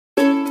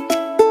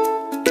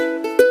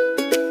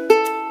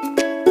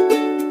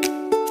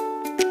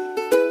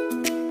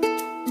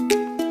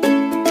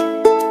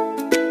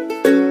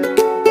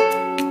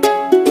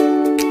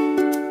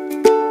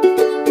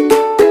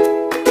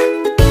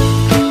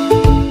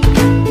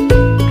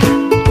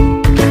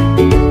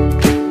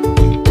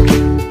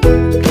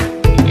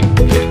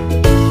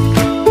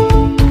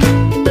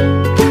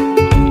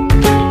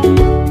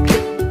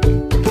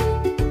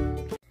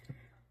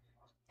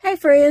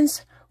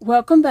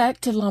Welcome back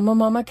to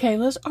Llama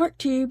Art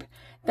Tube.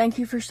 Thank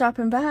you for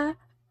stopping by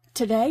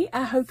today.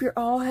 I hope you're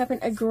all having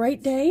a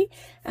great day.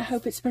 I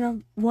hope it's been a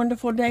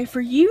wonderful day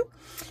for you.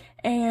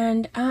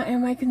 And I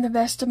am making the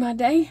best of my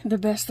day, the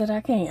best that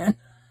I can.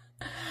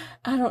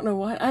 I don't know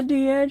what I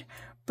did,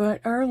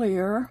 but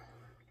earlier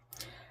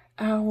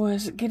I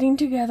was getting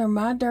together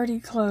my dirty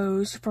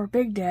clothes for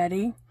Big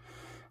Daddy,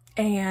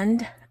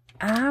 and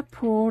I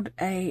pulled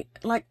I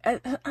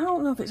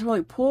don't know if it's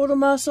really pulled a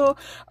muscle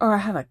or I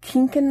have a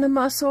kink in the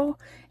muscle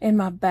in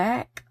my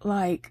back,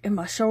 like in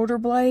my shoulder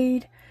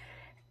blade,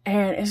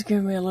 and it's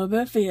giving me a little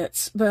bit of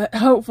fits, but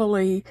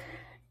hopefully,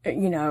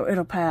 you know,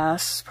 it'll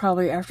pass.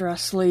 Probably after I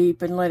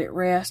sleep and let it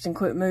rest and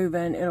quit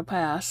moving, it'll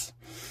pass.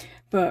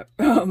 But,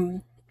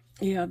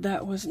 yeah,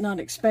 that was not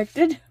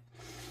expected.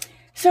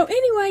 So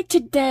anyway,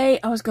 today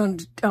I was going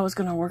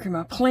to work in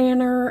my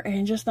planner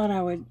and just thought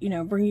I would, you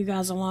know, bring you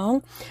guys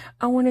along.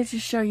 I wanted to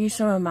show you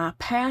some of my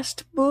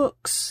past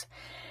books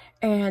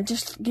and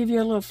just give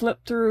you a little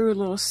flip through, a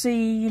little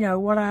see, you know,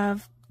 what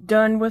I've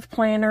done with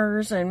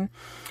planners and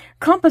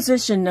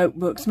composition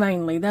notebooks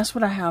mainly. That's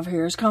what I have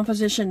here is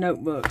composition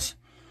notebooks.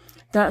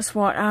 That's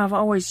what I've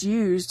always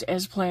used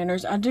as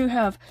planners. I do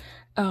have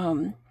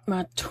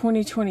my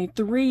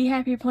 2023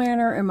 Happy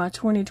Planner and my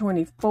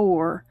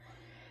 2024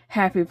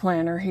 Happy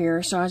Planner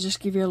here, so I'll just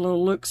give you a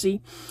little look-see.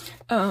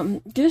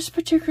 This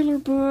particular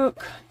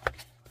book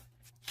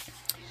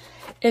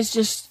is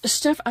just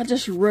stuff I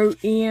just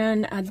wrote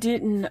in. I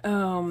did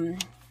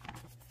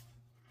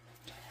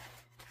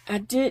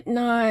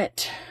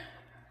not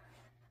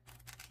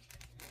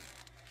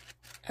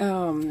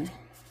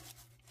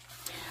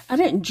I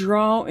didn't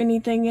draw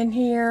anything in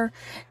here.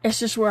 It's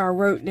just where I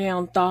wrote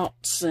down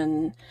thoughts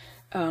and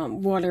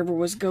whatever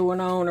was going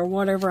on or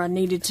whatever I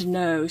needed to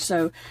know.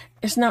 So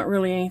it's not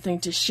really anything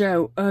to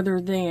show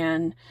other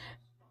than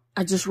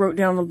I just wrote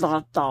down a lot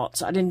of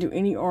thoughts. I didn't do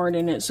any art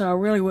in it, so I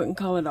really wouldn't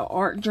call it an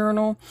art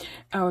journal.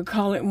 I would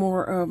call it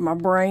more of my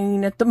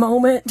brain at the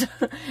moment,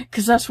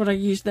 because that's what I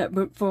used that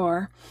book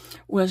for,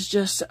 was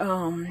just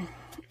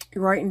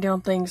writing down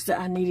things that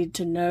I needed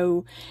to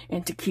know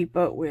and to keep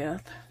up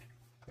with.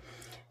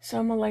 So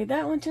I'm going to lay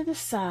that one to the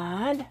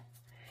side,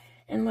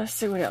 and let's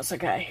see what else I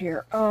got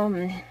here.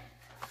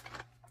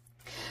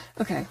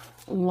 Okay,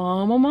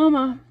 Llama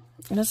Mama.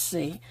 Let's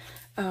see.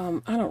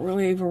 I don't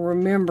really even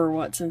remember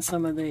what's in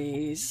some of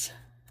these.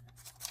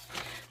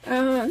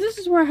 This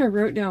is where I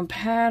wrote down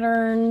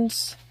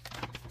patterns.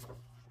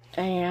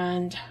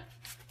 And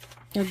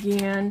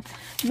again,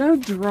 no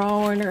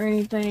drawing or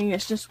anything.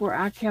 It's just where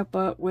I kept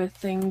up with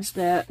things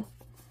that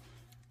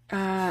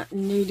I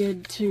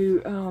needed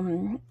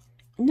to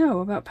know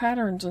about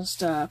patterns and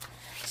stuff.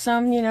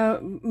 Some, you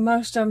know,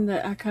 most of them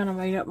that I kind of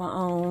made up my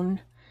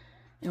own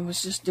and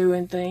was just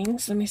doing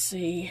things. Let me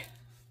see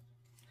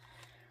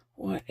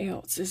what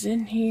else is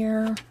in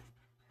here.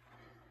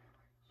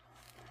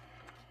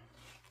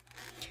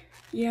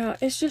 Yeah,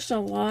 it's just a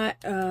lot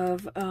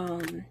of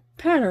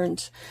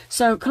patterns.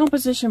 So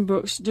composition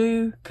books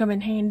do come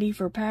in handy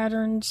for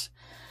patterns.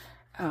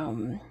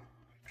 And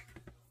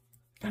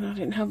I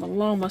didn't have a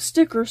llama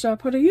sticker, so I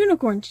put a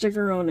unicorn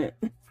sticker on it.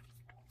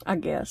 I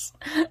guess.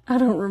 I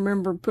don't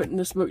remember putting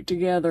this book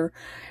together,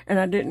 and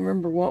I didn't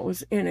remember what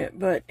was in it,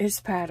 but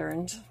it's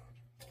patterns.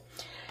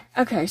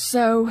 Okay,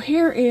 so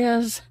here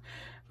is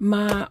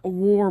my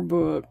war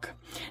book.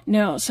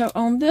 Now, so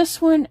on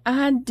this one,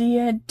 I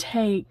did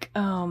take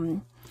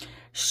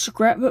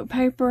scrapbook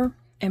paper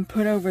and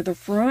put over the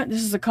front.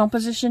 This is a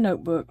composition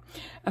notebook.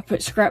 I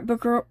put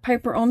scrapbook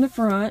paper on the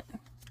front,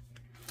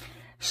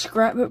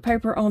 scrapbook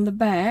paper on the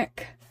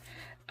back,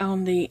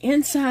 on the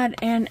inside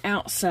and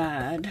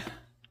outside.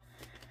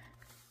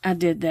 I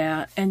did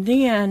that. And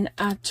then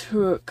I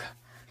took,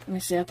 let me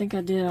see, I think I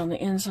did on the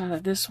inside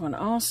of this one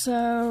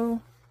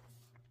also.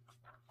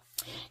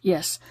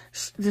 Yes,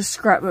 this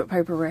scrapbook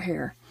paper right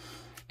here.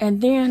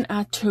 And then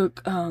I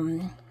took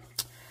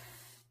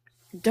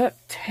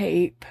duct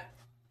tape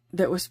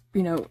that was,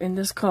 you know, in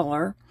this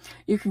color.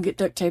 You can get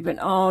duct tape in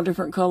all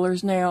different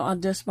colors now. I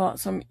just bought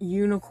some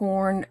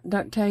unicorn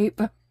duct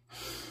tape.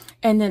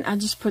 And then I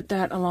just put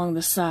that along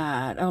the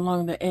side,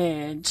 along the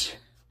edge.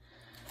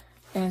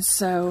 And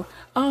so,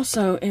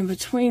 also in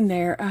between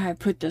there, I had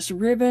put this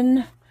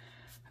ribbon,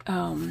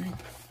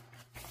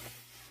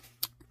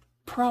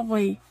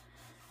 probably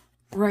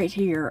right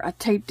here. I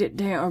taped it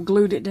down, or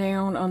glued it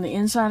down on the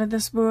inside of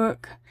this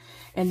book,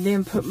 and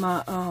then put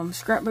my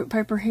scrapbook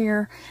paper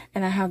here,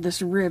 and I have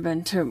this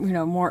ribbon to, you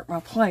know, mark my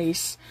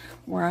place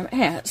where I'm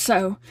at.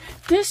 So,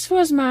 this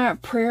was my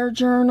prayer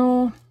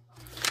journal,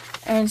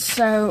 and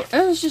so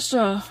it was just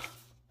a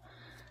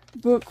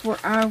book where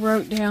I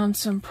wrote down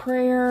some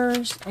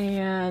prayers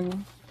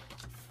and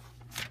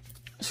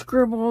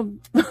scribbled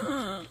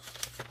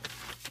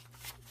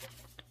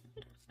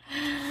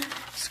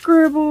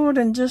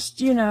and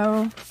just, you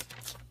know,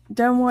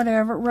 done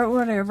whatever,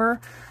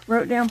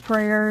 wrote down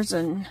prayers,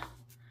 and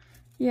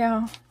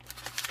yeah.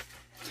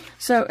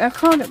 So I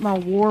called it my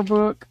war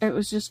book. It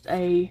was just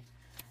a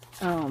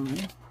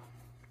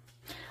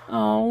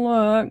Oh,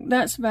 look,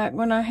 that's back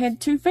when I had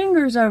 2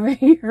 fingers over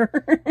here.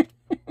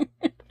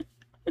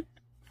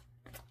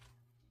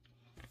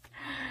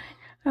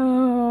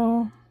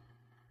 Oh.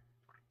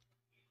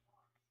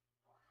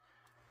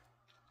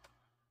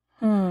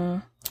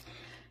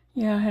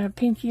 Yeah, I had a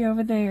pinky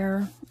over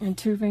there and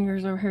 2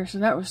 fingers over here. So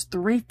that was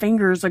 3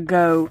 fingers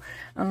ago.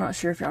 I'm not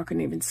sure if y'all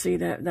can even see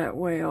that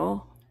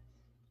well.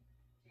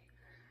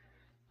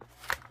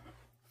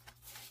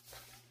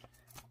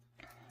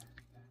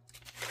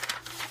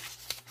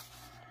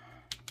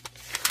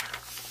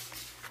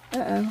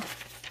 Uh-oh.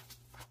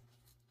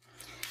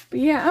 But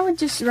yeah, I would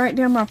just write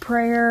down my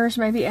prayers,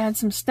 maybe add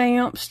some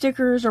stamps,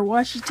 stickers, or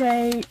washi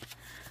tape,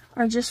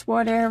 or just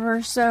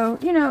whatever. So,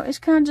 you know, it's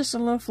kind of just a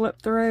little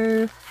flip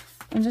through.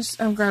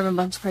 I'm grabbing a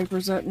bunch of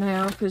papers up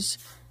now because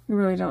you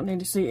really don't need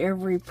to see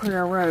every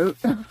prayer I wrote.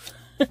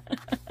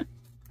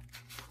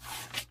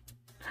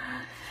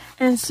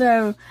 And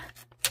so,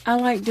 I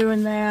like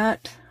doing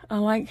that. I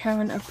like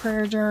having a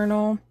prayer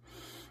journal.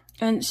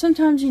 And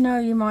sometimes, you know,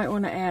 you might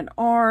want to add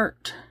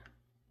art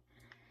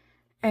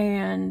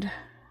and,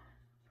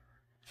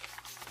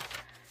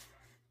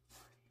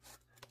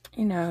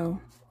 you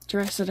know,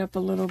 dress it up a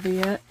little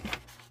bit.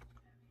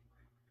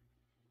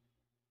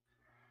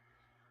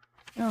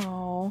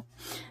 Oh,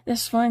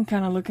 it's fun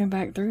kind of looking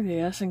back through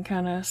this and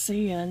kind of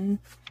seeing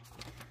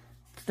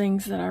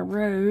things that I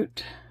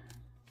wrote.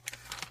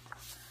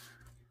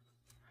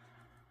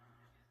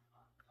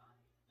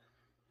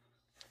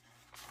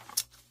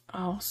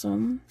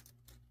 Awesome.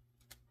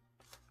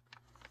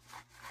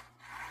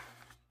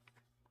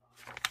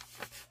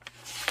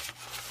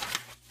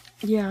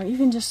 Yeah, you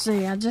can just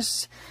see, I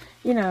just,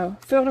 you know,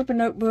 filled up a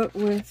notebook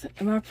with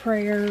my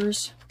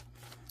prayers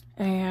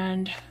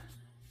and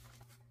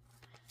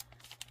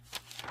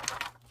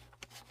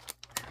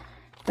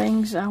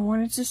things I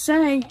wanted to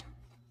say.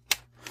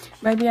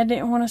 Maybe I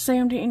didn't want to say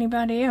them to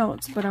anybody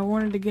else, but I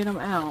wanted to get them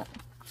out.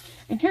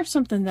 And here's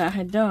something that I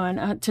had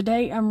done.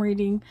 Today I'm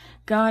reading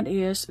God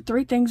is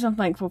 3 things I'm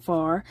thankful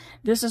for.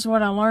 This is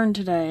what I learned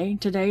today.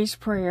 Today's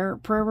prayer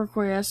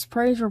request,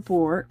 praise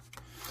report.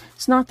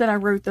 It's not that I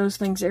wrote those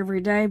things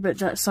every day, but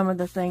that's some of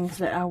the things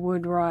that I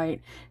would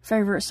write.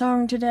 Favorite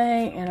song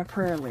today and a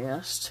prayer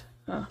list.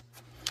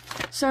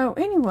 So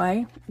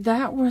anyway,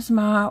 that was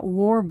my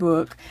war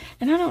book.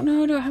 And I don't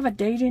know, do I have a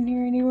date in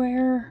here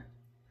anywhere?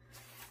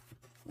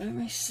 Let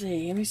me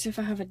see. Let me see if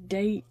I have a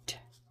date.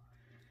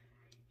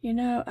 You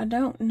know, I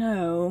don't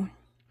know.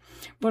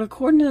 But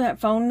according to that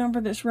phone number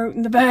that's wrote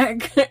in the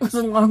back, it was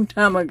a long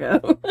time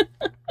ago.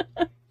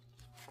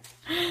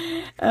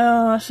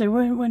 Let's see,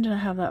 when did I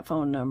have that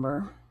phone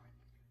number?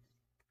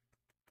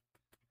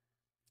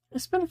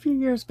 It's been a few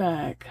years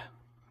back.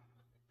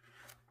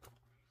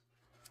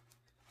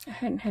 I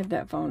hadn't had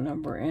that phone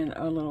number in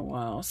a little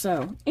while.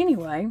 So,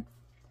 anyway.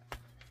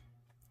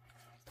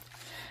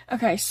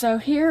 Okay, so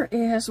here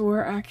is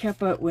where I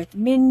kept up with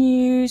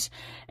menus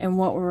and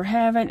what we were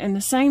having. And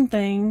the same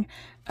thing,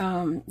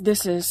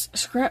 this is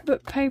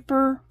scrapbook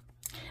paper.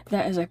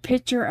 That is a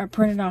picture I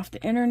printed off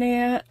the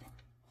internet.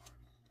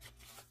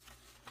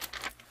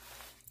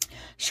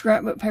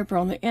 Scrapbook paper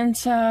on the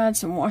inside,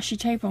 some washi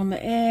tape on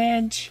the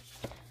edge.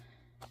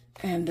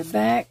 And the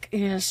back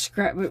is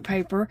scrapbook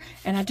paper.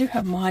 And I do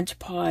have Mod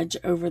Podge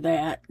over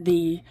that,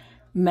 the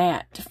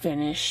matte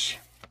finish.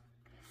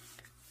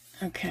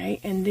 Okay,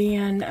 and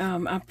then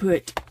I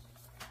put,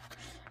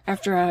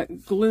 after I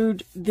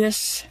glued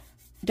this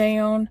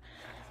down,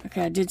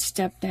 okay, I did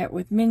step that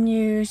with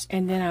menus,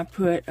 and then I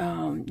put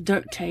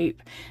duct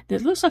tape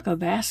that looks like a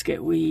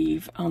basket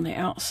weave on the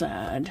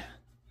outside.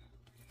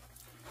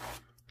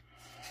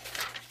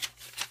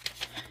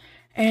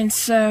 And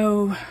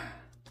so,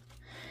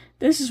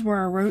 this is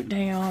where I wrote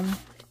down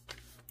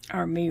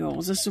our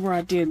meals. This is where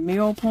I did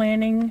meal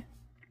planning.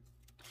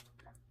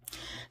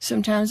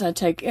 Sometimes I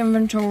take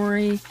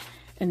inventory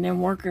and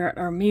then work out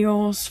our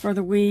meals for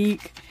the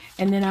week.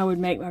 And then I would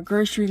make my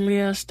grocery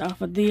list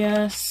off of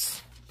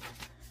this.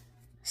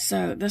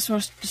 So this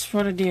was just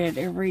what I did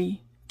every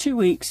 2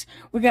 weeks.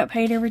 We got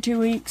paid every 2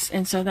 weeks.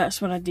 And so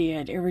that's what I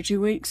did. Every 2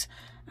 weeks,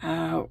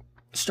 I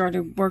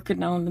started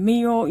working on the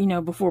meal, you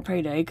know, before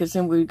payday. Because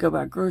then we'd go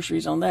buy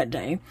groceries on that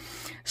day.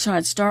 So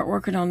I'd start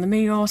working on the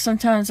meal.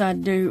 Sometimes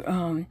I'd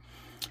do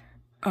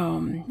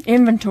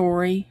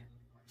inventory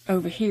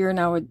over here, and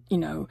I would, you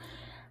know,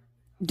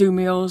 do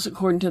meals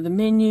according to the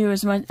menu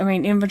as much,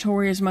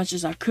 inventory as much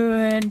as I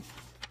could.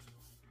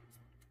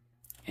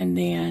 And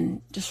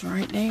then just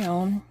write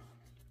down.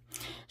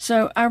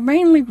 So I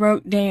mainly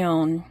wrote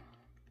down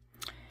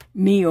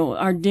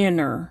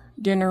dinner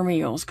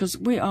meals, because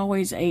we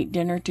always ate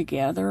dinner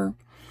together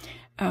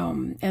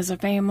as a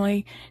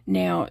family.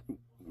 Now,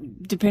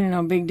 depending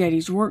on Big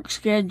Daddy's work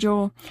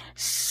schedule,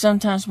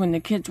 sometimes when the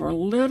kids were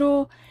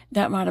little,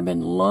 that might have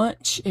been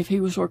lunch if he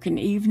was working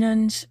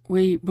evenings.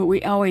 But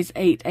we always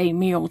ate a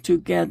meal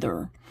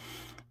together,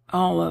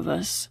 all of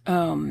us.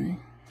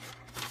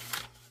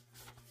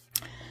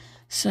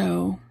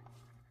 So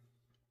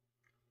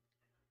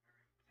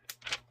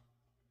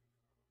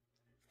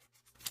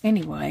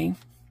anyway,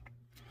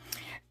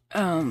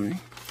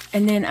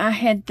 And then I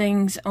had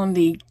things on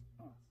the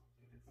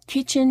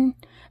kitchen.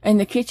 In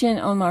the kitchen,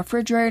 on my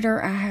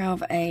refrigerator, I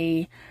have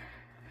a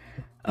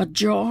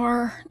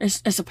jar.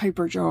 It's a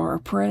paper jar, a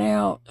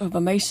printout of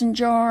a mason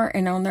jar.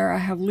 And on there I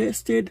have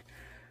listed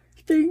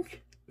things.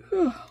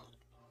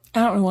 I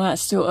don't know why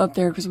it's still up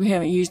there because we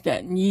haven't used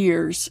that in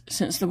years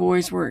since the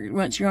boys were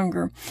much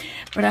younger.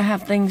 But I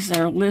have things that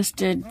are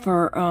listed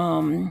for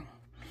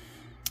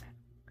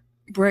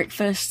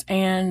breakfast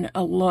and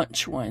a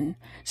lunch one.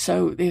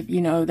 So if,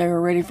 you know, they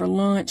were ready for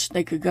lunch,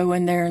 they could go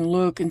in there and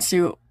look and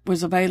see what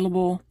was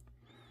available.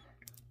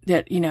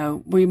 That, you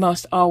know, we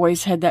most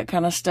always had that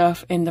kind of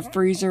stuff in the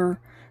freezer,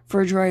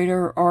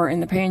 refrigerator, or in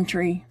the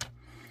pantry.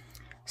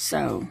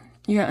 So,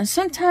 yeah, and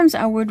sometimes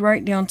I would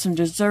write down some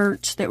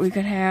desserts that we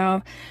could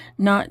have,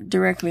 not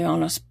directly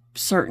on a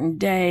certain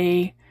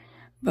day,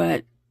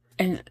 but,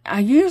 and I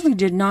usually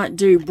did not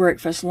do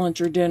breakfast, lunch,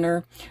 or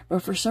dinner,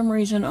 but for some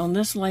reason on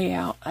this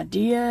layout I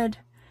did,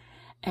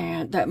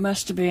 and that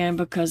must have been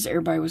because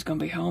everybody was going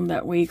to be home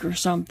that week or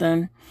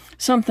something.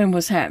 Something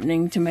was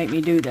happening to make me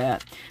do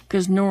that,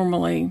 because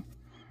normally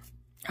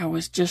I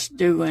was just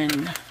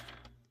doing,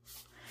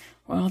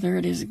 well, there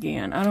it is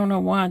again. I don't know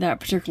why that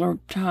particular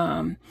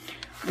time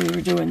we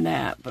were doing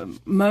that, but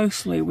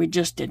mostly we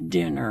just did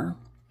dinner.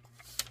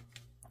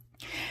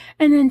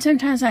 And then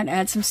sometimes I'd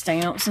add some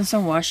stamps and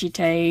some washi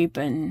tape.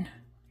 And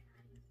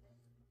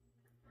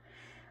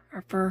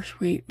our first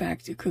week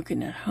back to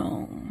cooking at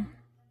home.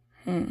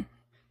 I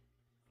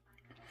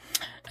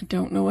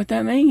don't know what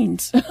that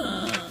means.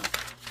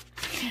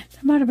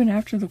 That might have been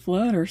after the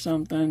flood or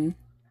something.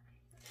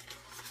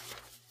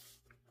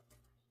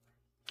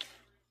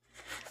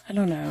 I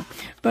don't know.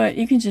 But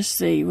you can just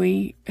see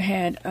we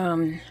had,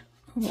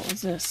 what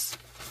was this?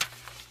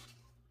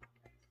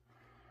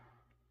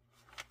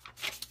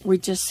 We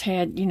just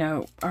had, you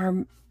know,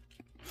 our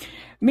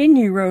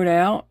menu wrote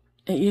out.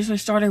 It usually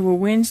started with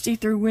Wednesday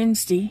through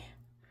Wednesday.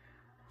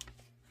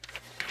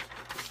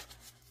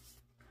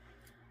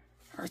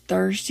 Or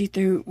Thursday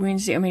through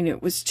Wednesday. I mean,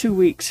 it was 2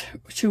 weeks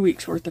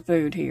worth of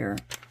food here.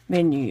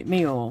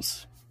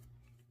 Meals.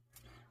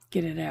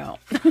 Get it out.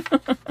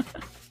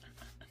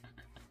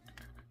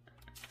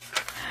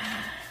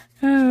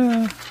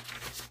 Oh.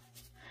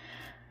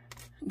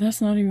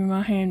 That's not even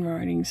my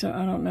handwriting, so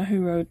I don't know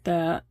who wrote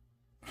that.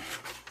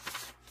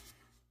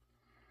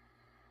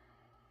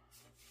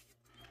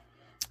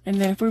 And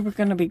then if we were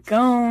going to be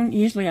gone,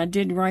 usually I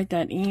did write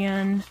that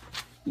in,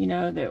 you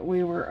know, that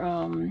we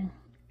were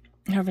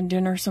having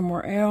dinner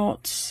somewhere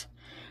else,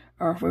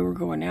 or if we were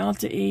going out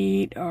to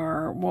eat,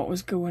 or what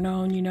was going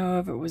on, you know,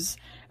 if it was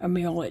a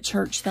meal at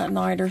church that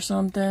night or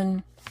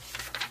something.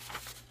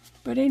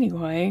 But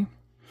anyway,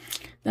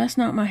 that's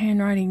not my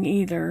handwriting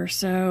either,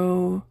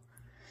 so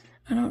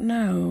I don't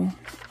know.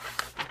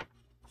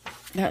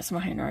 That's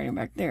my handwriting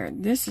back there.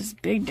 This is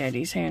Big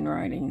Daddy's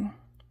handwriting.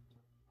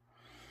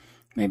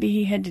 Maybe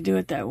he had to do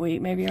it that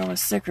week. Maybe I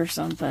was sick or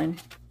something.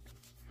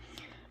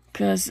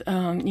 Because,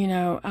 you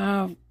know,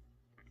 I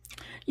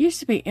used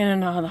to be in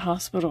and out of the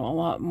hospital a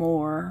lot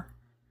more.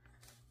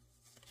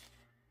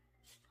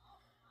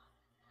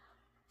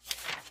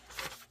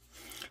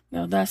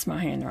 No, that's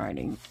my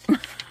handwriting.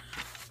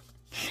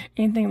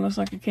 Anything that looks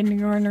like a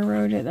kindergartner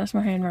wrote it, that's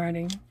my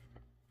handwriting.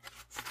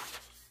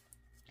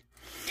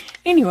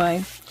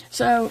 Anyway,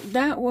 so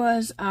that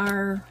was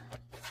our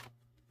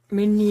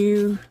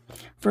menu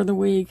for the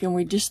week, and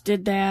we just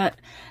did that.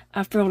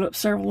 I filled up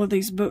several of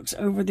these books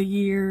over the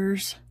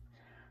years.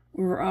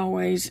 We were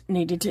always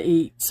needed to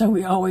eat, so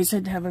we always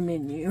had to have a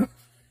menu.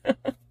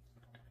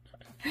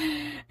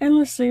 And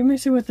let me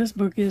see what this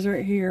book is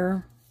right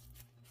here.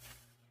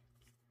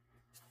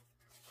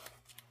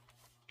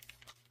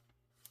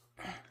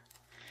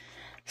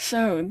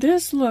 So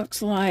this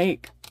looks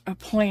like a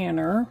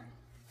planner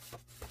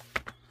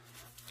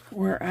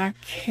where I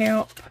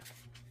kept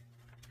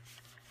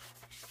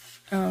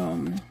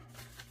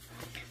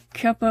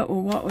up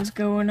with what was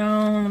going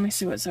on. Let me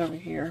see what's over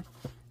here.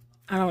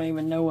 I don't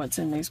even know what's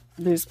in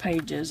these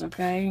pages,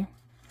 okay?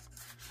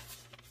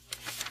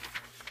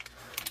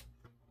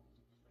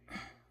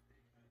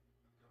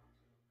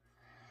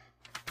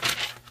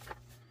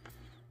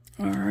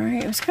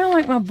 Alright, it was kind of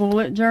like my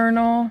bullet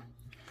journal.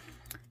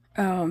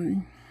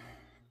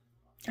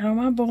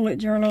 My bullet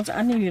journals,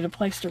 I needed a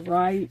place to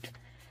write,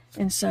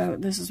 and so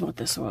this is what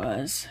this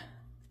was.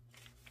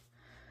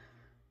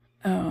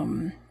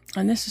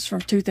 And this is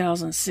from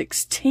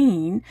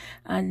 2016,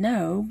 I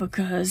know,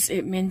 because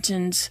it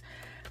mentions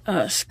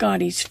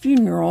Scotty's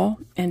funeral,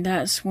 and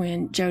that's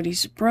when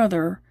Jody's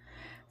brother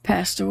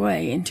passed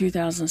away in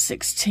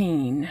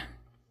 2016.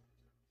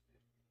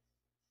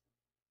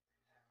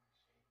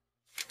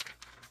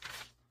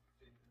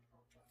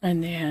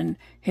 And then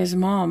his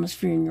mom's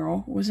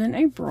funeral was in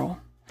April.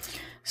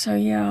 So,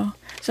 yeah.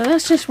 So,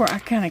 that's just where I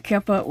kind of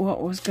kept up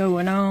what was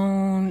going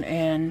on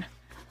and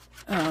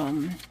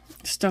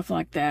stuff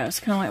like that. It's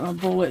kind of like my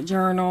bullet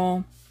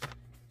journal.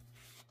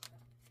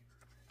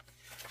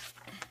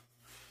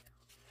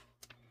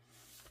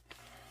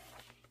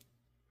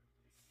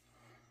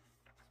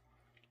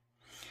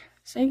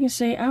 So you can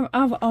see,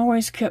 I've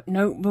always kept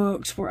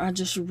notebooks where I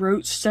just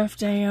wrote stuff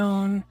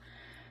down.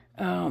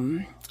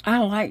 I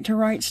like to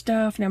write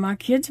stuff. Now, my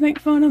kids make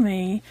fun of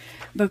me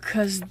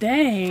because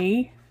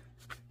they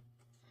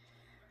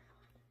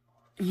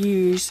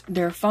use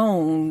their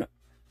phone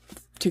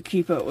to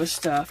keep up with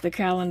stuff, the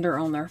calendar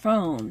on their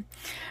phone.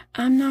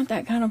 I'm not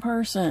that kind of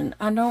person.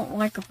 I don't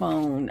like a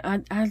phone. I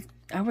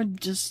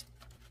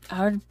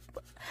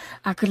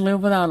could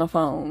live without a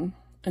phone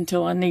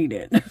until I need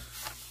it.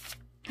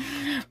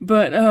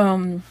 But,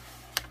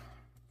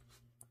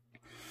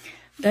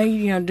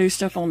 they, do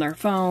stuff on their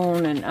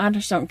phone, and I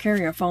just don't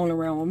carry a phone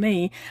around with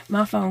me.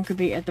 My phone could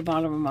be at the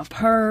bottom of my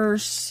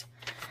purse.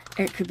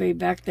 It could be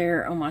back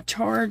there on my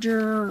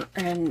charger,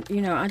 and,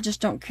 I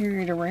just don't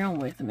carry it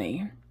around with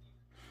me.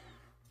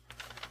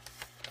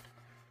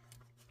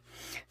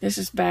 This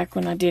is back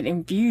when I did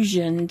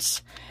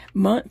infusions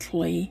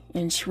monthly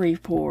in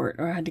Shreveport,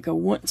 or I had to go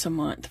once a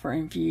month for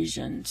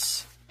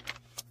infusions.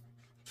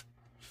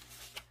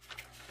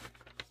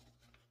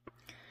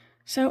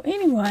 So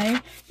anyway,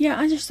 yeah,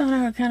 I just thought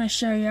I would kind of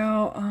show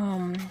y'all,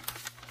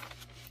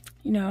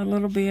 a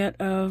little bit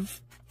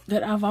of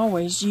that I've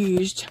always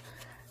used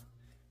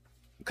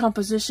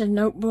composition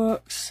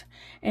notebooks.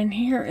 And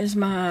here is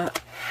my,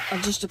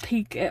 just a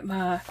peek at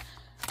my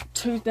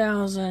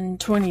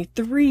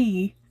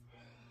 2023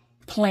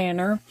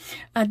 planner.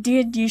 I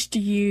did used to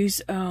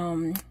use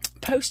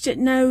Post-it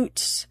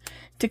notes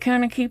to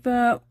kind of keep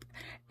up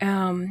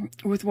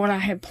with what I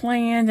had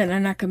planned, and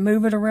then I could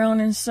move it around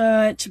and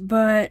such,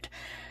 but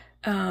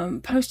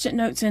Post-it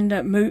notes end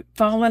up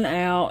falling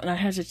out, and I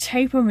had to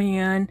tape them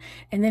in,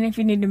 and then if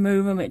you need to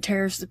move them, it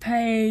tears the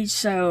page,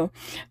 so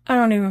I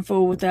don't even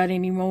fool with that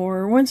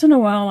anymore. Once in a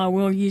while, I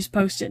will use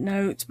Post-it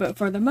notes, but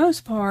for the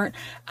most part,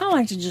 I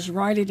like to just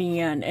write it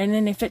in, and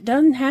then if it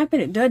doesn't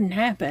happen, it doesn't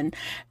happen.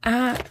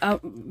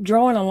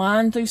 Drawing a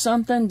line through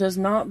something does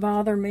not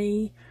bother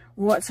me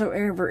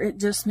whatsoever. It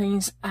just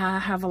means I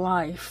have a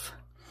life.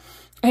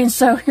 And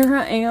so here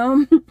I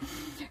am.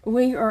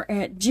 We are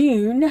at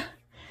June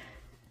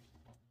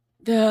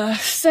the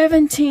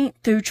 17th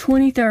through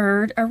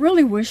 23rd. I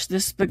really wish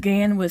this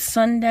began with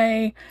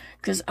Sunday,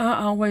 because I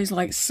always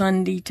like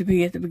Sunday to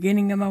be at the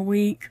beginning of my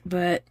week,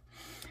 but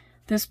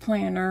this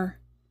planner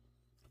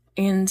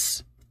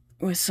ends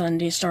with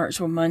Sunday, starts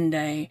with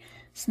Monday.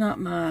 It's not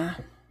the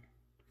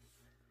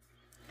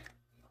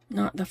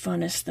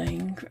funnest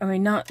thing. I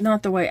mean,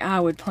 not the way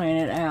I would plan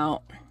it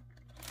out.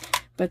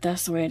 But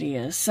that's the way it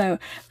is. So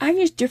I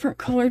use different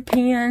colored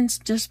pens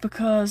just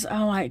because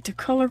I like to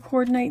color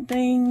coordinate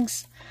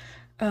things.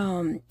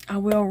 I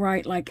will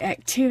write like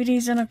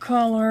activities in a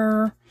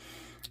color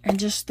and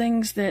just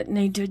things that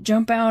need to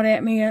jump out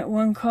at me at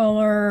one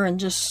color,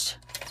 and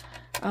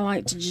I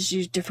like to just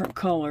use different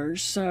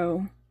colors.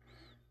 So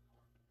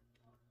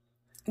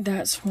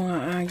that's why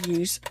I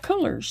use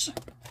colors.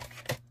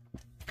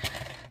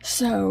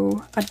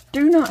 So, I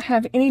do not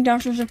have any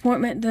doctor's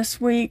appointment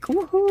this week.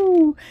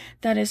 Woohoo!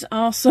 That is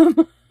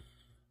awesome.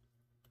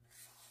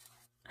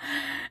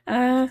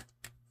 I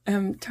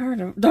am tired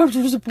of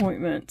doctor's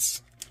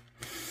appointments.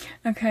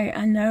 Okay,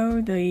 I know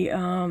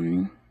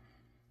the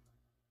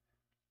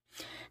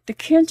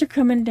kids are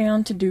coming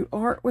down to do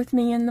art with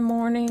me in the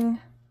morning.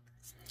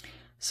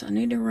 So, I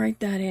need to write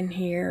that in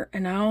here.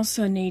 And I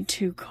also need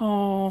to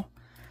call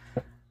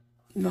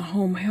the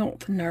home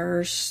health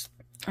nurse.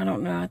 I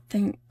don't know,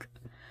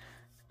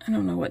 I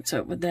don't know what's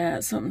up with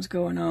that. Something's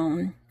going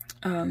on.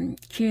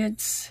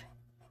 Kids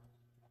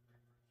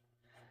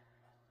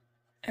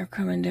are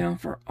coming down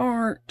for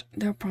art.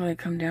 They'll probably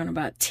come down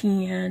about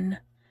 10.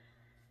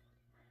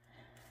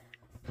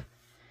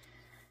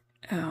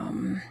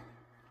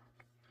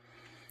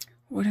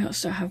 What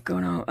else do I have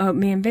going on?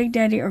 Me and Big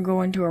Daddy are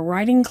going to a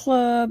writing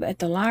club at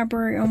the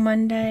library on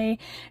Monday.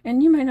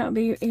 And you may not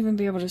even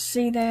be able to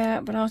see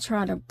that, but I'll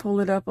try to pull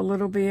it up a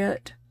little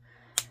bit.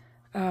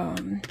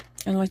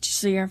 And let you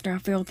see after I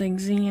fill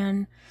things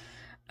in.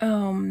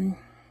 I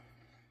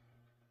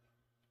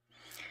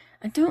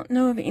don't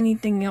know of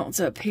anything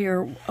else up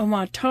here. On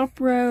my top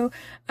row,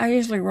 I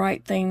usually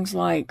write things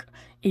like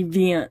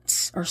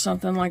events or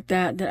something like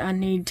that that I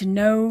need to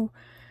know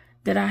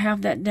that I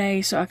have that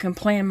day so I can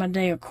plan my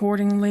day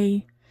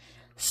accordingly.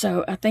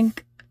 So I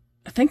think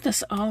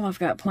that's all I've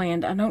got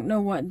planned. I don't know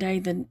what day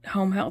the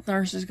home health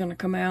nurse is going to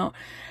come out,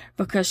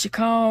 because she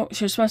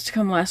was supposed to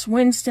come last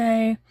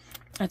Wednesday.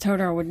 I told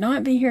her I would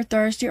not be here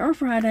Thursday or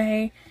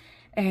Friday,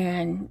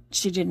 and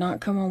she did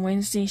not come on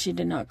Wednesday. She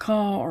did not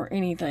call or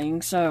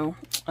anything, so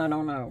I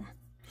don't know.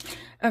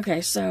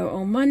 Okay, so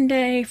on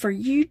Monday for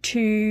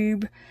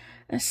YouTube,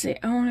 let's see,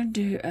 I want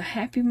to do a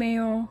Happy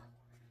Mail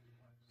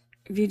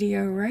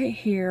video right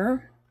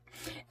here.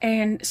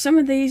 And some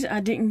of these I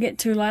didn't get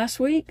to last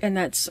week, and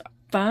that's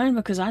fine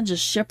because I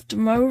just shipped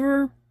them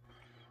over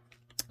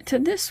to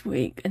this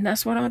week, and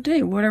that's what I'll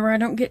do. Whatever I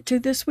don't get to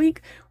this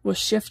week will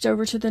shift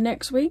over to the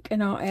next week,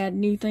 and I'll add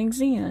new things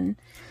in.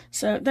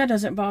 So that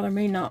doesn't bother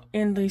me, not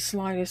in the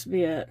slightest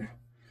bit.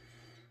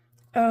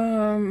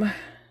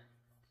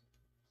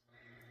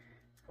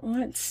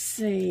 Let's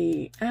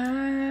see.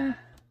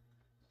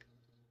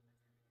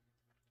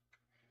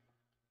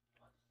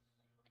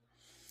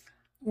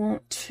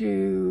 want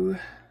to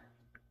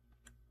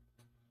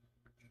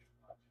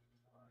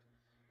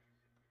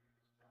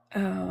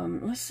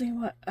let's see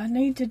what I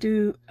need to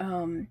do.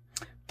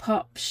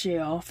 Pop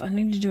shelf. I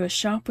need to do a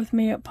shop with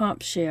me at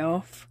Pop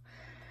Shelf.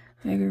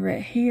 Maybe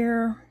right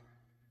here.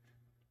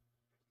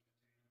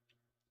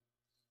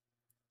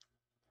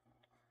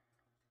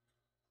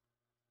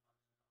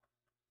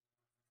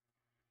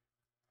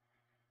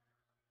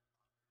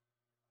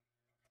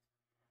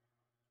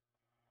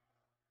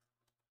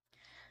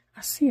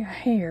 I see a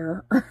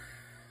hair.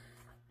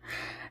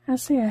 I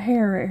see a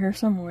hair right here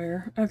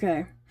somewhere.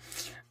 Okay.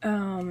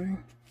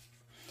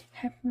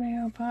 Happy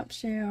Mail, Pop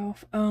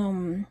Shelf.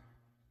 And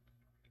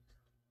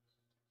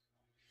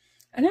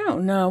I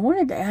don't know. I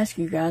wanted to ask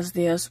you guys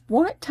this.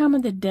 What time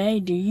of the day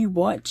do you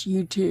watch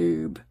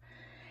YouTube?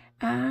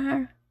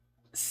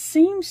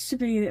 Seems to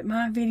be that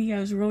my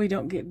videos really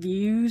don't get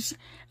views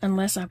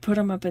unless I put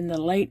them up in the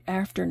late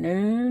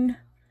afternoon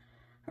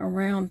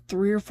around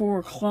 3 or 4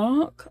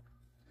 o'clock.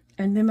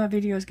 And then my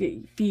videos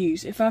get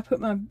views. If I put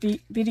my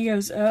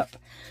videos up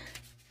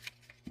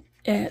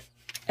at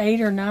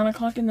 8 or 9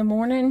 o'clock in the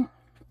morning,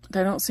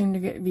 they don't seem to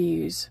get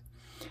views.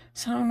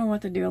 So I don't know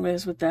what the deal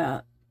is with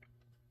that.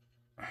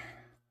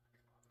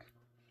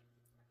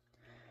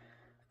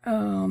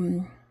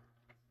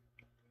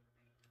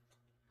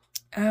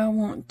 I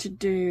want to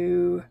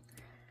do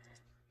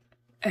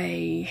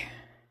a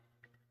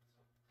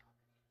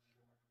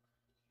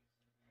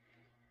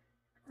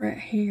right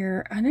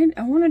here. I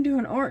want to do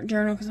an art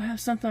journal because I have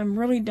something I'm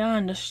really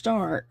dying to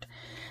start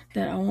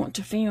that I want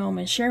to film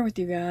and share with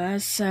you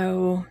guys.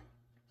 So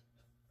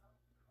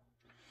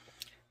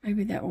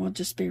maybe that will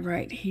just be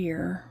right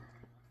here.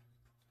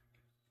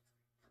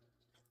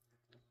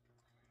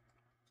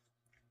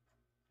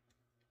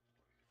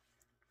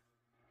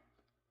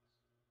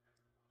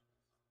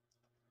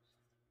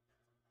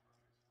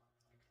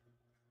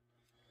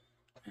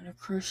 And a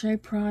crochet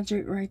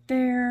project right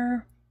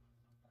there.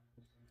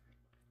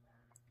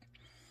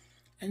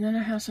 And then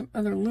I have some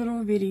other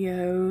little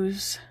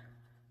videos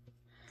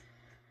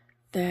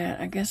that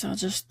I guess I'll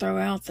just throw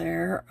out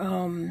there.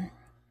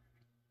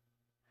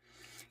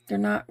 They're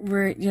not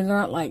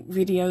like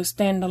videos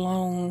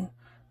standalone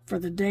for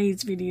the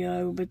day's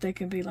video, but they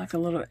can be like a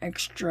little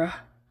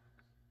extra.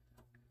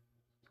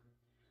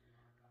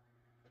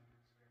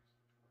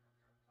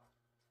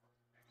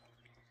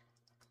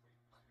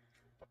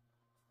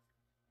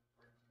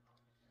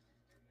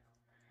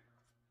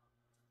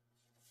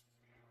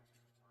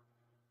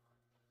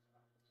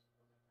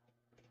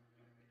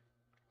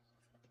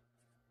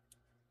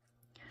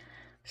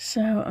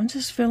 So I'm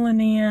just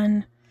filling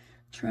in,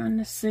 trying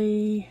to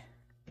see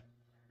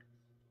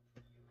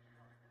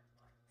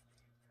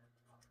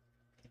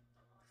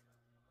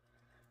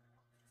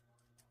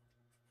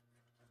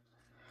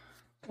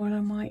what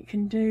I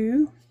can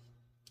do.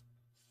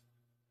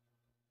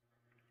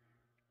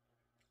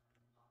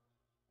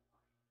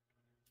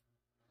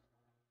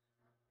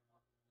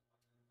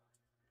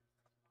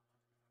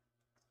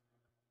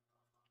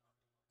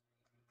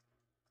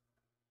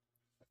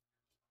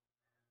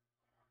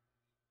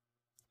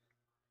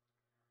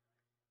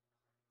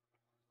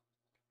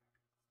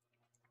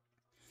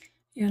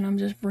 And I'm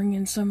just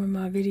bringing some of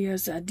my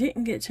videos that I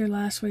didn't get to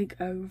last week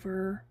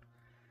over.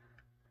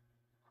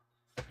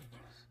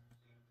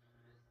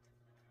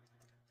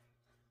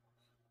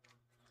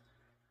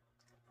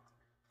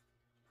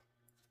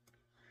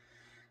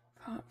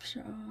 Pop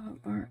shop.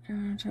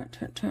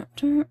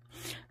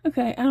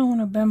 Okay, I don't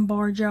want to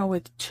bombard y'all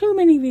with too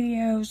many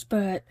videos,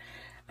 but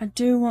I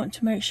do want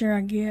to make sure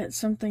I get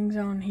some things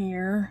on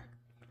here.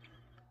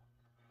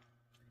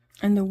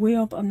 And the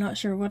whelp, I'm not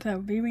sure what that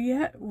would be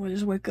yet. We'll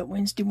just wake up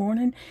Wednesday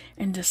morning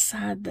and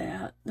decide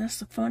that. That's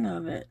the fun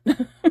of it.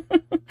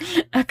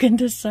 I can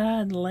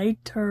decide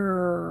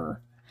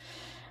later.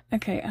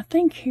 Okay, I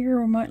think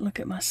here we might look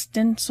at my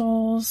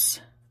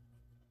stencils.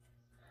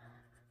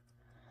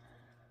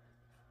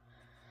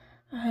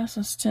 I have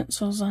some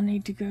stencils I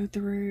need to go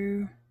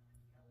through.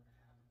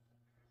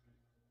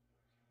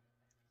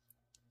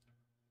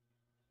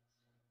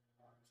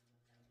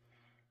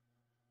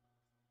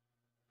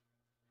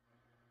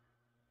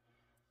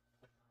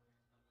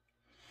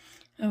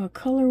 I have a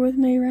color with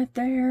me right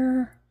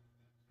there.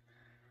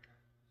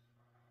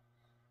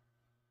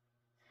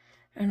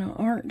 And an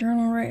art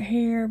journal right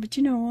here. But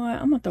you know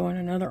what? I'm going to throw in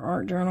another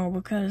art journal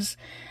because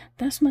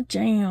that's my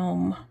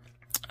jam.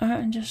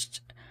 I'm just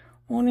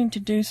wanting to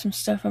do some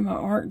stuff in my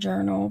art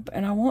journal.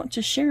 And I want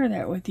to share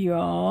that with you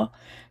all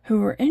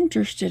who are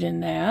interested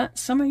in that.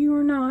 Some of you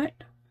are not.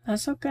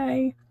 That's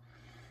okay.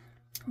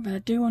 But I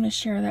do want to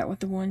share that with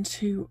the ones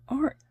who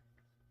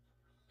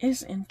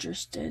is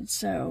interested.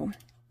 So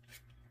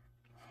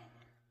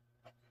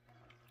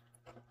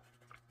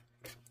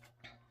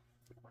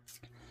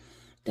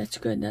that's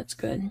good, that's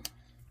good.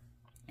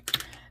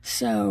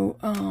 So,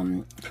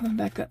 coming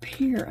back up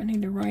here, I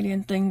need to write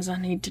in things I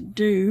need to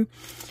do.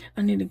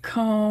 I need to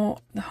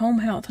call the home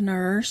health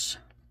nurse.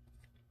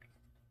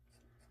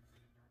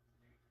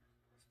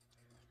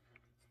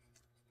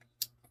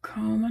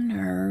 Call my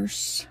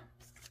nurse.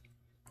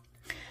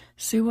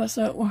 see what's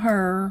up with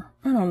her.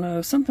 I don't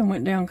know. Something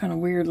went down kind of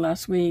weird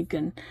last week,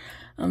 and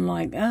I'm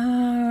like,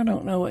 I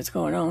don't know what's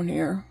going on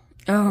here.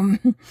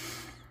 And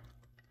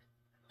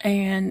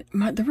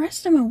the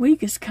rest of my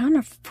week is kind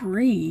of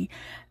free.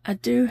 I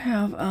do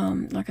have,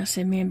 like I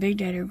said, me and Big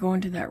Daddy are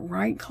going to that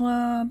Write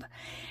Club,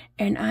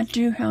 and I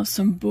do have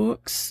some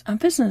books.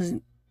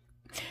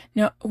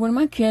 Now, when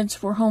my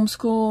kids were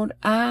homeschooled,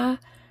 I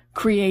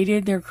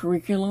created their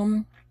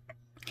curriculum.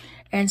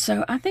 And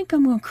so I think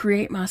I'm going to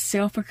create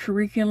myself a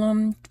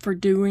curriculum for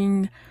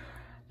doing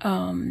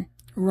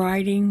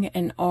writing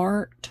and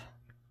art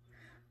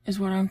is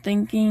what I'm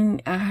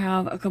thinking. I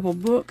have a couple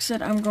books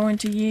that I'm going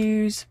to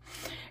use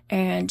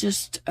and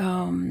just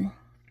kind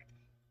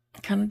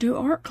of do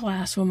art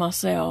class with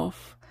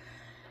myself.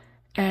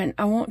 And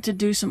I want to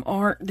do some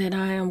art that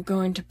I am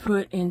going to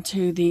put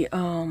into the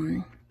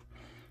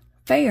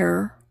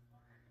fair.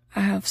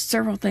 I have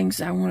several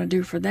things I want to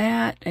do for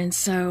that. And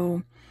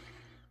so,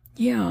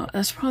 yeah,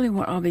 that's probably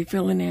what I'll be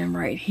filling in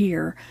right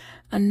here.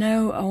 I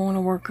know I want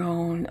to work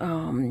on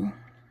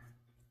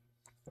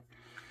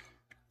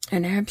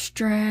an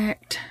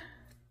abstract.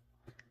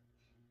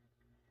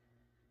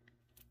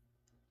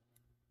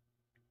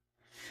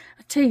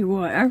 I tell you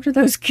what, after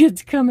those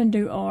kids come and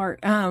do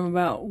art, I'm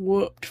about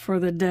whooped for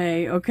the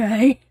day,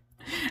 okay?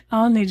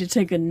 I'll need to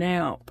take a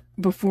nap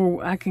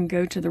before I can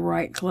go to the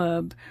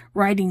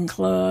writing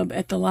club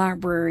at the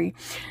library.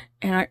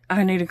 And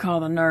I need to call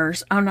the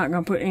nurse. I'm not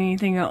going to put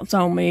anything else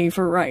on me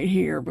for right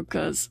here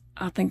because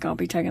I think I'll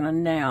be taking a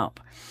nap.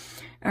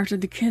 After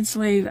the kids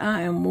leave,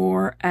 I am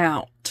wore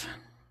out.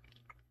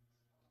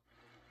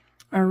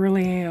 I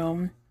really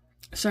am.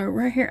 So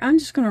right here, I'm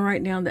just going to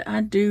write down that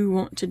I do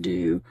want to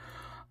do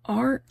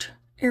art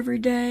every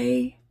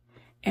day.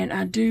 And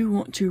I do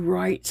want to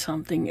write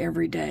something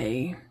every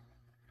day.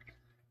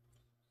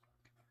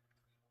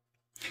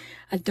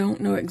 I don't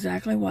know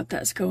exactly what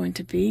that's going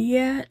to be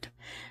yet.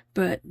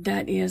 But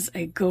that is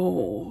a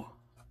goal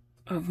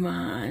of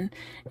mine,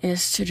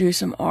 is to do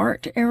some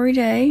art every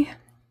day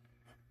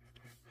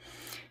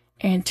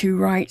and to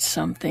write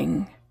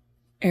something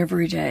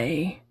every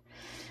day.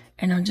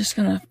 And I'm just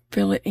going to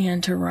fill it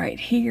into right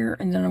here,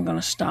 and then I'm going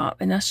to stop.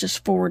 And that's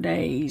just 4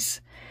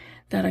 days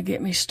that'll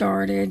get me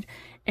started.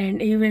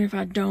 And even if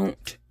I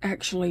don't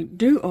actually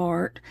do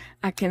art,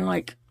 I can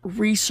like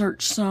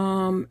research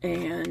some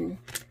and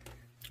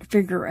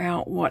figure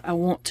out what I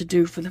want to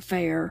do for the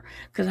fair,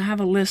 because I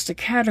have a list of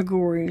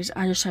categories.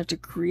 I just have to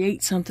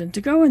create something to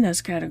go in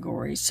those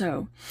categories.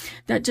 So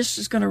that just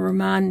is going to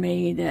remind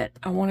me that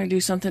I want to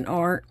do something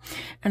art,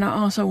 and I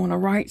also want to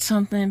write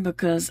something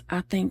because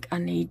I think I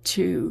need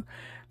to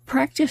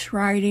practice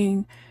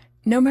writing.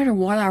 No matter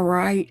what I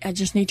write, I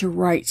just need to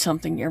write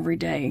something every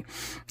day.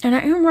 And I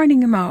am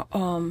writing in my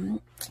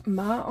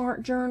my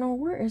art journal.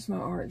 Where is my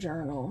art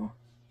journal?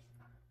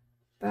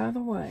 By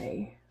the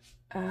way,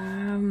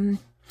 I'm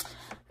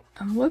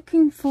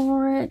looking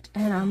for it,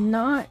 and I'm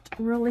not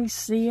really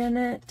seeing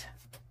it.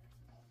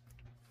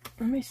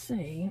 Let me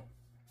see.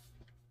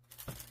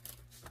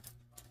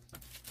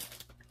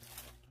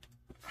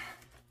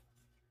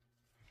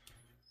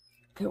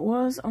 It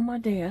was on my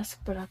desk,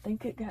 but I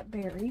think it got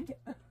buried.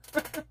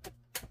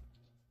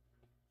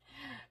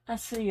 I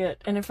see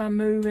it, and if I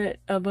move it,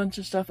 a bunch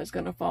of stuff is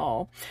going to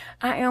fall.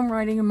 I am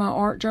writing in my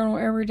art journal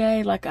every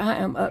day. Like, I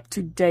am up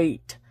to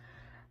date.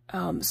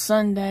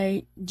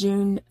 Sunday,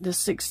 June the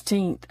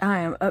 16th, I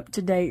am up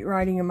to date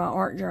writing in my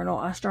art journal.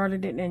 I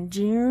started it in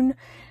June,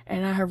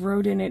 and I have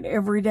wrote in it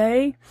every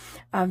day.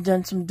 I've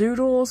done some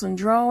doodles and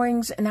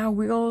drawings, and I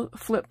will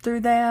flip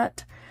through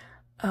that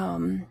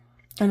in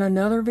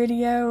another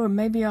video, and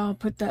maybe I'll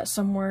put that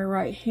somewhere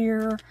right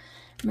here.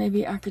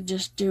 Maybe I could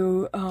just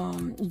do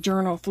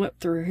journal flip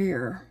through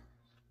here.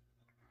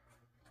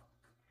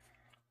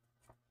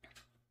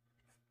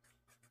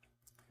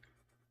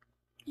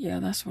 Yeah,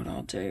 that's what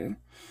I'll do.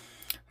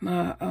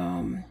 My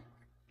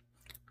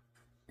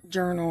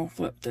journal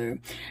flip through.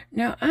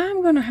 Now,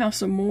 I'm going to have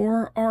some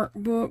more art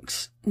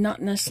books,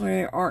 not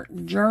necessarily an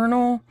art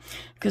journal,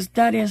 because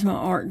that is my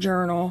art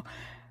journal.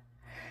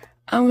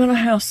 I'm going to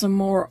have some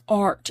more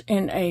art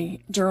in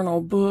a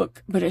journal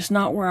book, but it's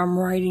not where I'm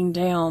writing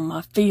down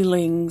my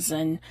feelings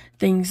and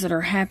things that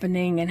are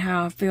happening and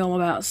how I feel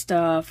about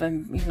stuff,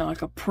 and, you know,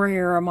 like a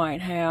prayer I might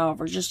have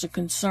or just a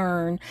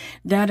concern.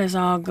 That is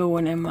all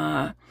going in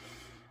my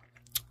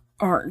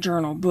art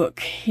journal book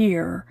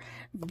here.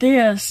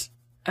 This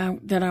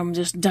that I'm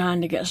just dying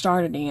to get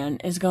started in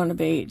is going to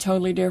be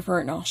totally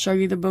different, and I'll show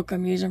you the book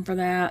I'm using for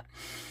that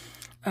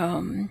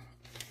on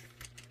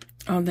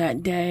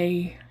that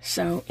day.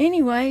 So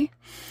anyway,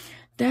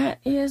 that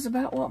is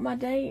about what my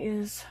day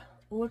is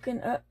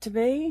looking up to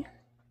be.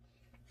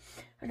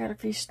 I got a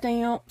few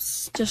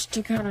stamps just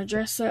to kind of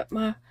dress up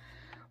my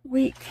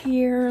week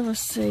here. Let's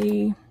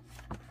see.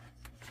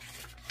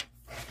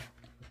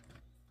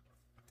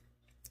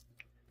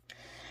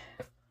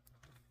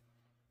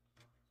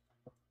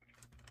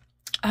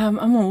 I'm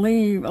going to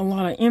leave a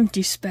lot of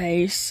empty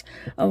space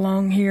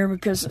along here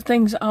because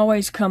things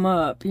always come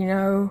up, you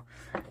know,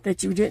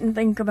 that you didn't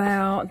think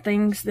about,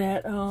 things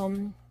that,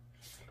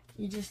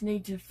 you just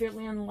need to fill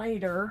in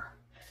later.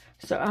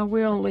 So I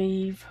will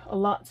leave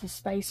lots of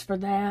space for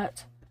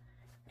that.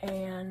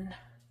 And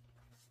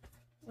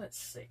let's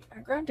see,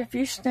 I grabbed a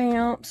few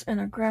stamps and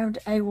I grabbed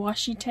a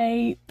washi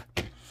tape.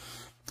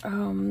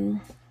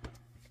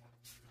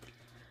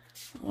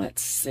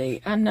 Let's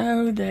see, I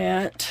know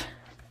that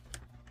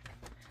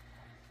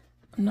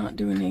I'm not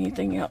doing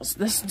anything else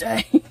this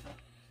day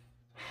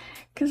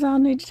because I'll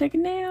need to take a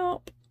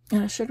nap.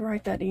 And I should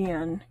write that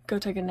in, go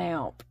take a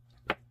nap.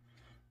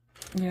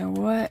 You know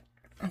what?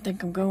 I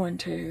think I'm going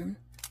to.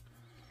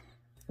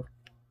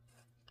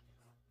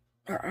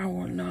 Or I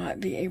will not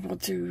be able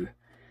to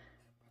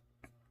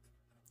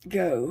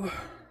go.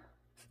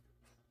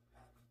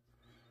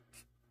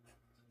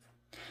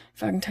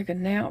 If I can take a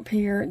nap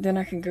here, then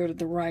I can go to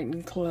the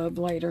writing club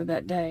later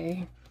that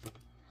day.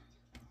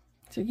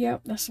 So,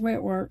 yep, that's the way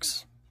it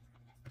works.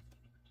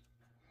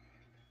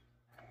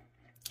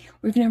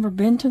 We've never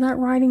been to that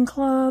writing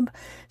club,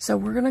 so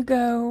we're going to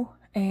go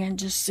and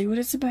just see what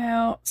it's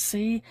about.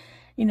 See,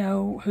 you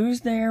know,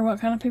 who's there,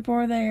 what kind of people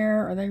are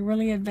there. Are they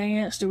really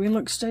advanced? Do we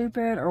look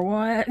stupid or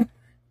what?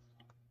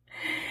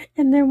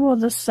 And then we'll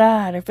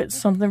decide if it's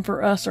something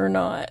for us or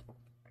not.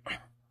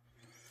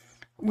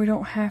 We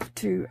don't have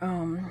to,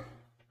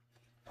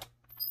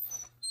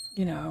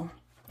 you know,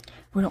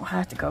 we don't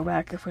have to go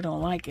back if we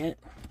don't like it.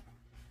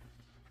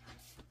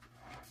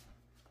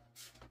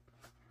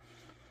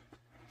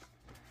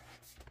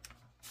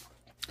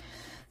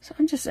 So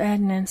I'm just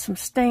adding in some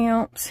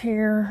stamps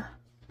here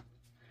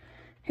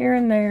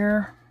and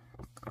there.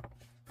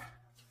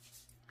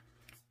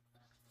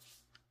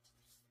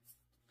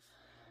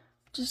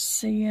 Just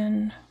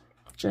seeing,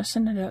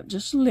 dressing it up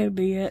just a little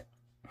bit.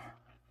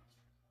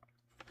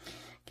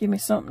 Give me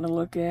something to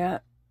look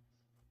at.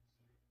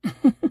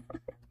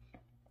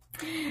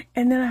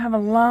 And then I have a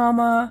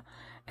llama,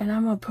 and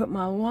I'm going to put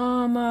my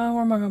llama,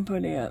 where am I going to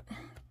put it?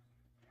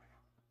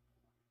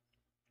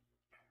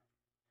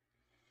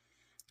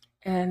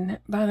 And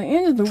by the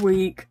end of the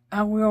week,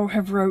 I will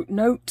have wrote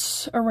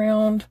notes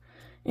around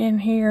in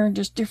here,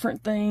 just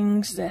different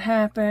things that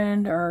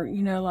happened, or,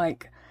 you know,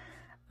 like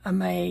I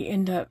may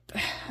end up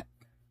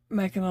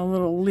making a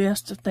little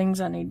list of things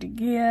I need to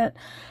get.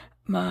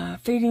 My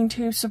feeding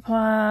tube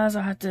supplies,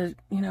 I have to,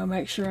 you know,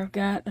 make sure I've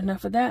got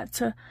enough of that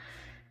to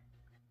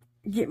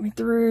get me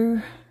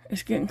through.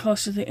 It's getting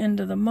close to the end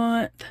of the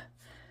month.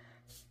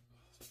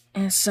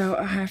 And so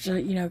I have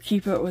to, you know,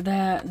 keep up with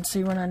that and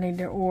see when I need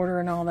to order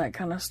and all that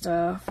kind of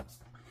stuff.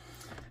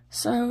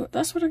 So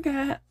that's what I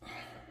got.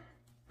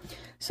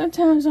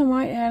 Sometimes I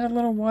might add a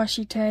little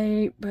washi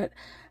tape, but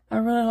I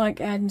really like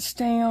adding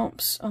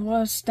stamps. I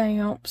love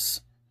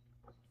stamps.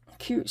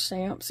 Cute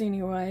stamps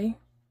anyway.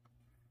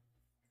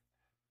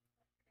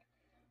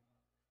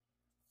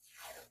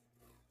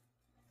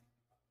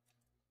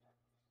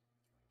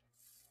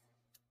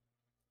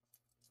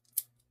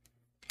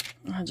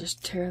 I'll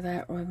just tear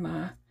that with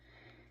my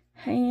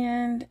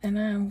hand, and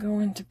I'm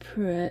going to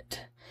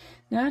put,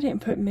 now I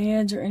didn't put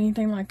meds or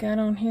anything like that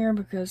on here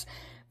because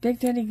Big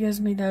Daddy gives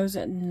me those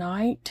at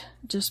night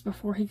just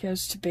before he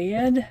goes to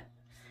bed.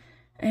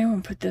 And I'm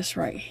going to put this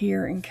right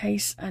here in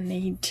case I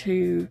need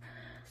to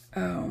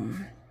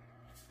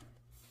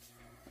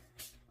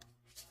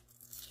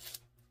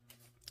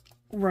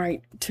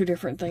write two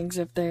different things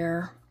up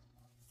there.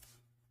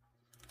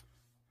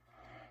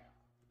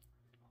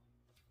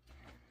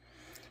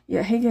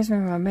 Yeah, he gives me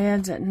my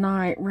meds at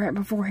night, right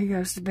before he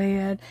goes to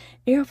bed.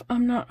 If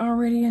I'm not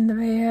already in the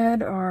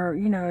bed, or,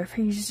 you know, if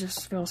he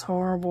just feels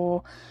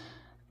horrible,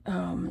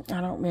 I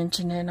don't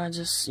mention it. I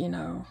just, you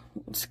know,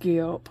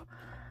 skip.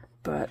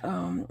 But,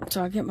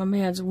 so I get my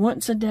meds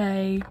once a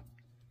day,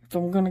 if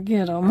I'm going to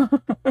get them.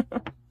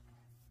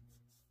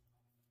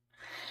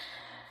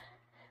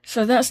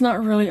 So that's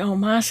not really on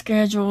my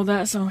schedule.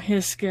 That's on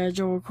his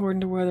schedule,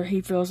 according to whether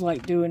he feels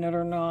like doing it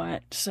or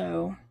not.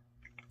 So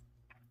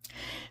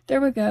there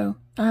we go.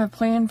 I have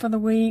planned for the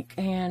week,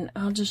 and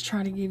I'll just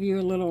try to give you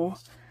a little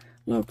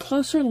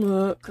closer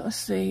look. Let's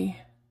see.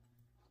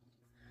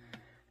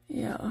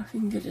 Yeah, if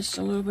you can get just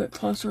a little bit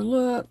closer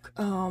look.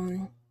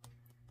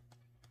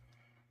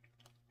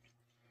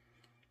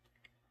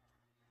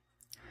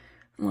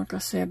 Like I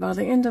said, by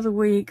the end of the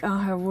week,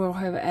 will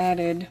have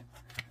added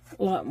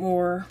a lot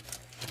more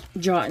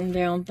jotting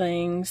down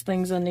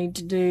things I need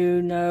to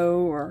do, know,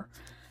 or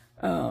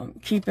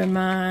keep in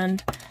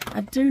mind. I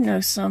do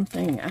know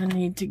something I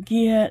need to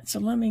get, so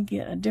let me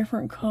get a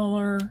different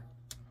color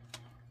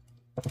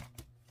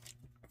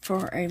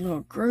for a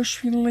little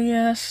grocery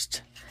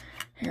list.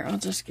 Here, I'll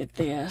just get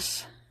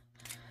this.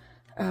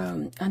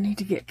 I need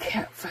to get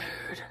cat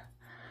food.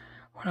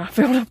 When I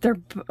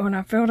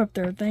filled up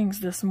their things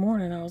this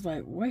morning, I was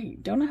like,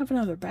 wait, don't I have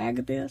another bag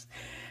of this?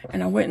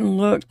 And I went and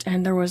looked,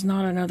 and there was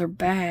not another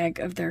bag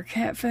of their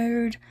cat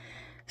food.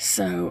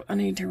 So I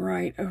need to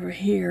write over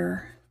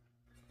here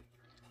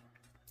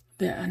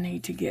that I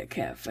need to get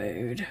cat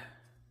food.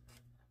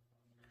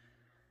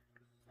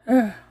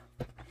 I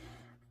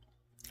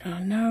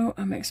know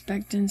I'm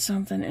expecting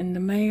something in the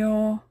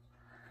mail.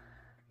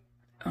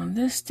 on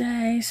this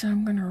day, so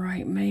I'm going to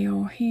write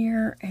mail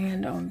here,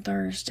 and on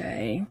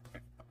Thursday,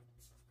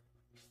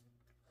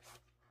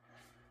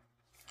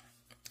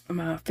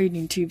 my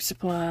feeding tube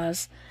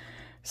supplies,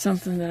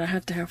 something that I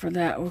have to have for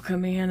that will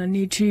come in, a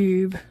new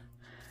tube.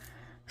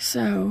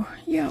 So,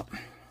 yep.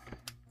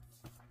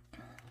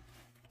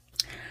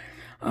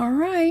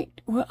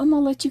 Alright, well, I'm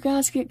going to let you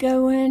guys get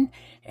going,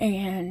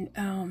 and,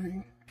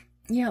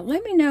 yeah,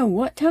 let me know,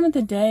 what time of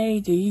the day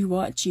do you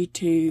watch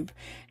YouTube?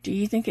 Do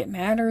you think it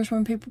matters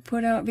when people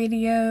put out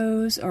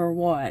videos, or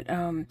what?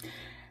 I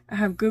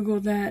have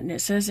Googled that, and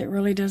it says it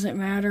really doesn't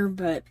matter,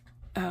 but,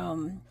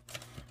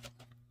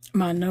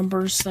 my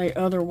numbers say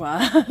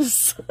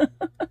otherwise.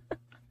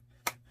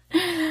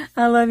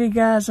 I love you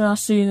guys, and I'll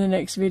see you in the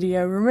next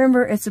video.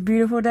 Remember, it's a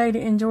beautiful day to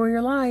enjoy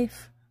your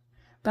life.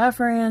 Bye,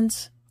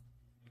 friends.